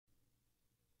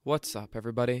What's up,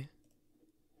 everybody?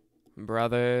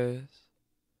 Brothers,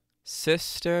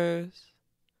 sisters,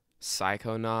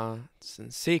 psychonauts,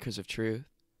 and seekers of truth.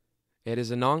 It is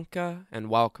Ananka,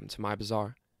 and welcome to my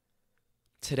bazaar.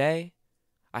 Today,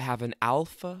 I have an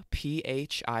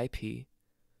alpha-PHiP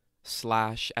 /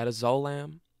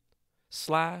 Etizolam /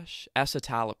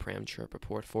 Escitalopram trip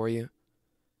report for you.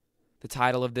 The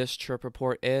title of this trip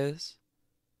report is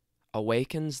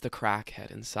Awakens the Crackhead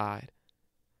Inside,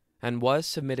 and was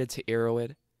submitted to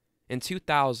Erowid in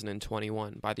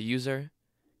 2021 by the user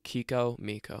Kiko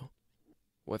Miko.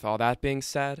 With all that being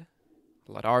said,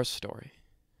 let our story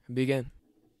begin.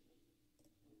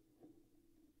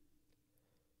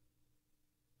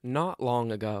 Not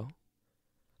long ago,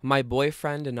 my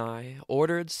boyfriend and I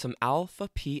ordered some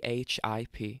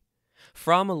alpha-PHiP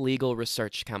from a legal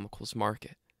research chemicals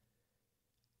market.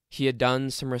 He had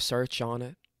done some research on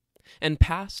it and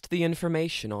passed the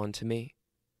information on to me.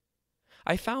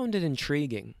 I found it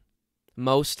intriguing,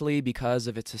 mostly because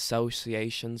of its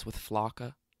associations with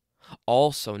flakka,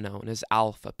 also known as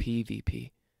alpha-PHiP.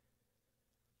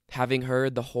 Having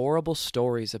heard the horrible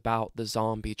stories about the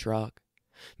zombie drug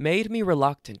made me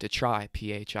reluctant to try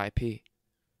PHiP.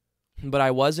 But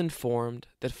I was informed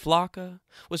that flakka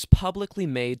was publicly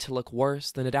made to look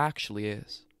worse than it actually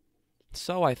is.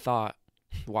 So I thought,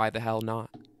 why the hell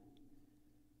not?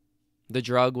 The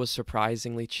drug was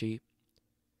surprisingly cheap.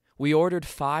 We ordered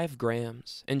 5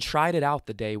 grams and tried it out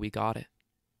the day we got it.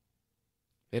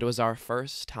 It was our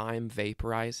first time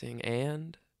vaporizing,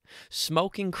 and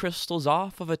smoking crystals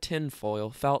off of a tinfoil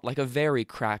felt like a very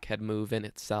crackhead move in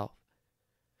itself,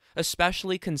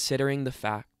 especially considering the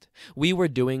fact we were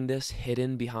doing this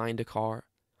hidden behind a car,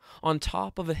 on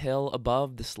top of a hill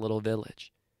above this little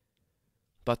village.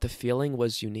 But the feeling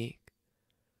was unique.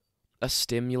 A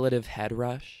stimulative head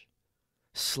rush,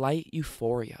 slight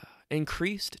euphoria,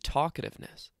 increased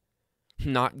talkativeness,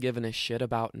 not giving a shit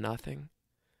about nothing,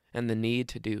 and the need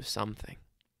to do something,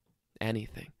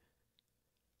 anything.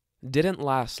 Didn't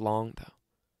last long, though.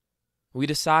 We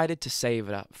decided to save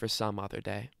it up for some other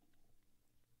day.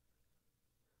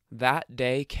 That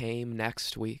day came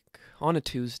next week, on a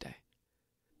Tuesday.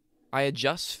 I had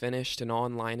just finished an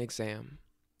online exam,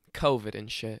 COVID and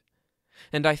shit,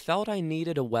 and I felt I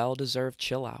needed a well-deserved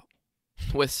chill-out,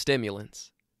 with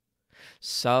stimulants.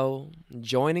 So,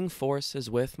 joining forces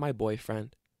with my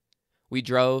boyfriend, we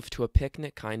drove to a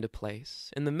picnic kind of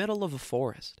place in the middle of a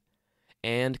forest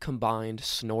and combined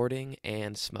snorting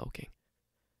and smoking.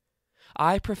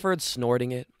 I preferred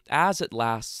snorting it as it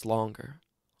lasts longer,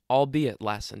 albeit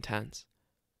less intense.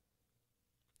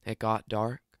 It got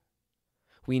dark.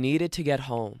 We needed to get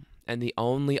home, and the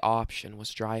only option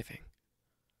was driving.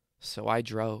 So I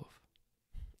drove.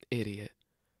 Idiot.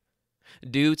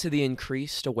 Due to the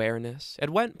increased awareness, it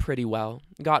went pretty well,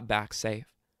 got back safe.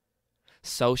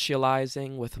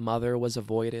 Socializing with mother was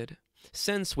avoided,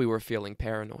 since we were feeling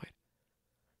paranoid.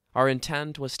 Our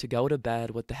intent was to go to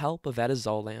bed with the help of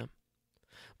Etizolam,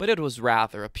 but it was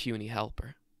rather a puny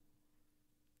helper.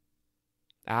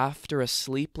 After a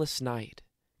sleepless night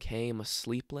came a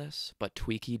sleepless but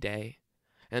tweaky day,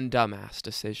 and dumbass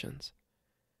decisions.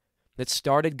 It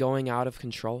started going out of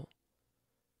control.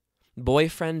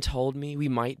 Boyfriend told me we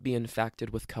might be infected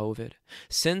with COVID,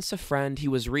 since a friend he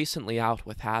was recently out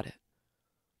with had it.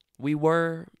 We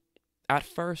were, at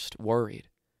first, worried.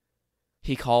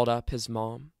 He called up his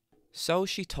mom, so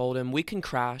she told him we can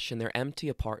crash in their empty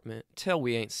apartment till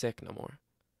we ain't sick no more.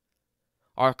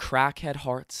 Our crackhead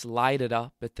hearts lighted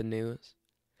up at the news.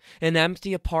 An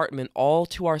empty apartment all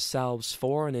to ourselves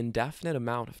for an indefinite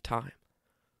amount of time.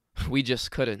 We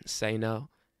just couldn't say no.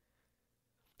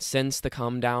 Since the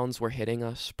come-downs were hitting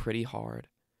us pretty hard,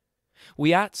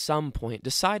 we at some point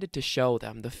decided to show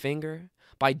them the finger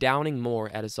by downing more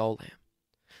Etizolam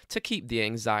to keep the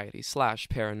anxiety /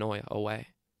 paranoia away.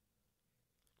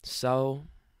 So,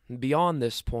 beyond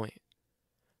this point,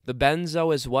 the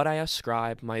benzo is what I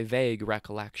ascribe my vague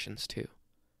recollections to.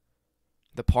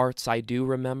 The parts I do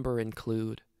remember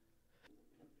include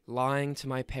lying to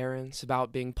my parents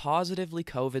about being positively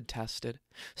COVID tested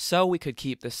so we could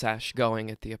keep the sesh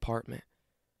going at the apartment,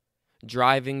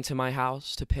 driving to my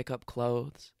house to pick up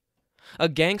clothes, a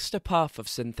gangsta puff of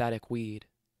synthetic weed.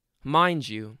 Mind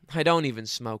you, I don't even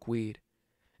smoke weed,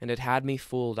 and it had me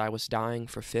fooled I was dying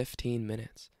for 15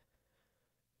 minutes.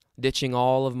 Ditching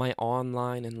all of my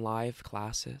online and live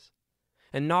classes,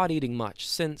 and not eating much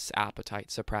since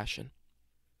appetite suppression.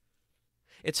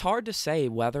 It's hard to say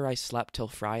whether I slept till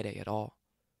Friday at all.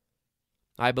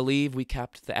 I believe we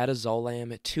kept the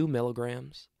Etizolam at 2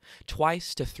 milligrams,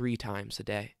 twice to 3 times a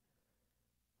day.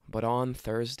 But on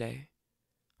Thursday,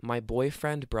 my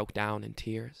boyfriend broke down in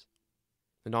tears.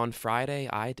 and on Friday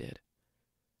I did.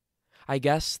 I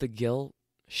guess the guilt,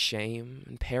 shame,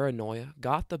 and paranoia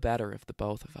got the better of the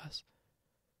both of us.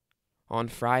 On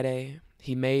Friday,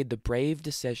 he made the brave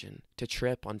decision to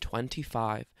trip on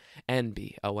 25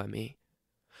 NB-OME,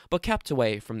 but kept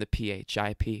away from the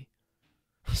PHiP.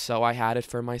 So I had it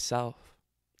for myself.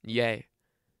 Yay.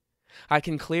 I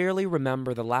can clearly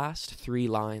remember the last 3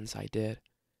 lines I did.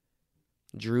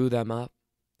 Drew them up,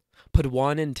 put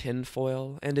one in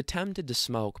tinfoil, and attempted to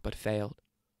smoke but failed.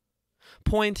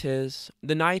 Point is,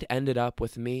 the night ended up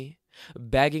with me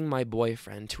begging my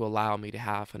boyfriend to allow me to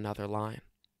have another line.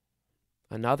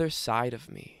 Another side of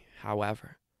me,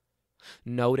 however,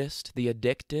 noticed the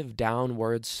addictive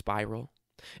downward spiral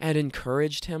and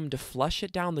encouraged him to flush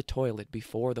it down the toilet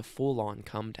before the full-on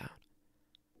come down.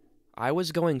 I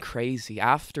was going crazy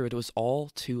after it was all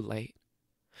too late,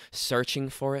 searching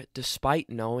for it despite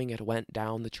knowing it went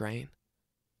down the drain.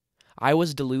 I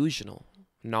was delusional,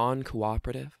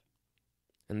 non-cooperative,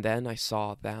 and then I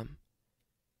saw them.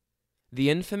 The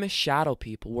infamous shadow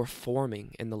people were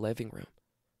forming in the living room.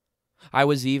 I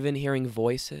was even hearing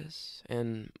voices,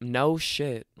 and no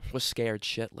shit, was scared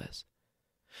shitless.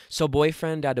 So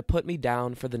boyfriend had to put me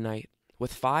down for the night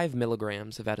with 5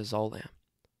 milligrams of Etizolam.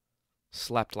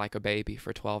 Slept like a baby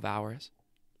for 12 hours.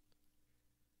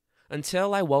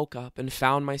 Until I woke up and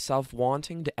found myself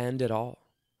wanting to end it all.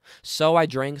 So I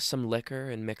drank some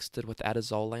liquor and mixed it with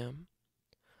Etizolam.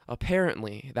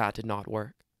 Apparently, that did not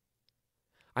work.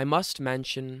 I must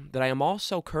mention that I am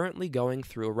also currently going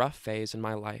through a rough phase in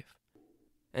my life,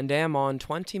 and am on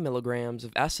 20 milligrams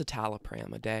of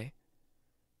Escitalopram a day.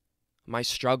 My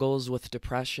struggles with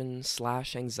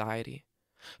depression/anxiety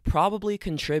probably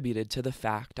contributed to the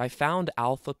fact I found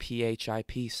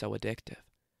alpha-PHiP so addictive.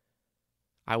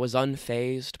 I was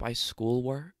unfazed by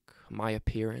schoolwork, my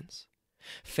appearance,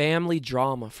 family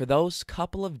drama for those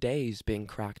couple of days being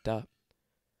cracked up.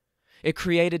 It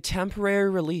created temporary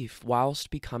relief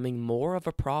whilst becoming more of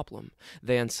a problem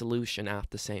than solution at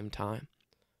the same time.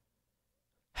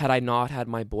 Had I not had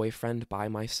my boyfriend by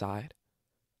my side,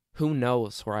 who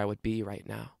knows where I would be right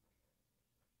now?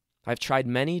 I've tried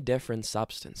many different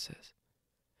substances,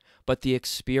 but the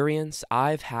experience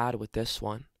I've had with this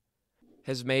one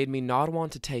has made me not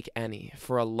want to take any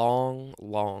for a long,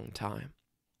 long time.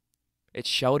 It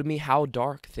showed me how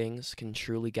dark things can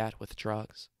truly get with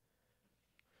drugs.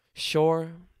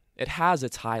 Sure, it has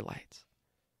its highlights,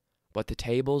 but the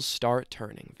tables start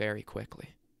turning very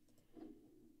quickly.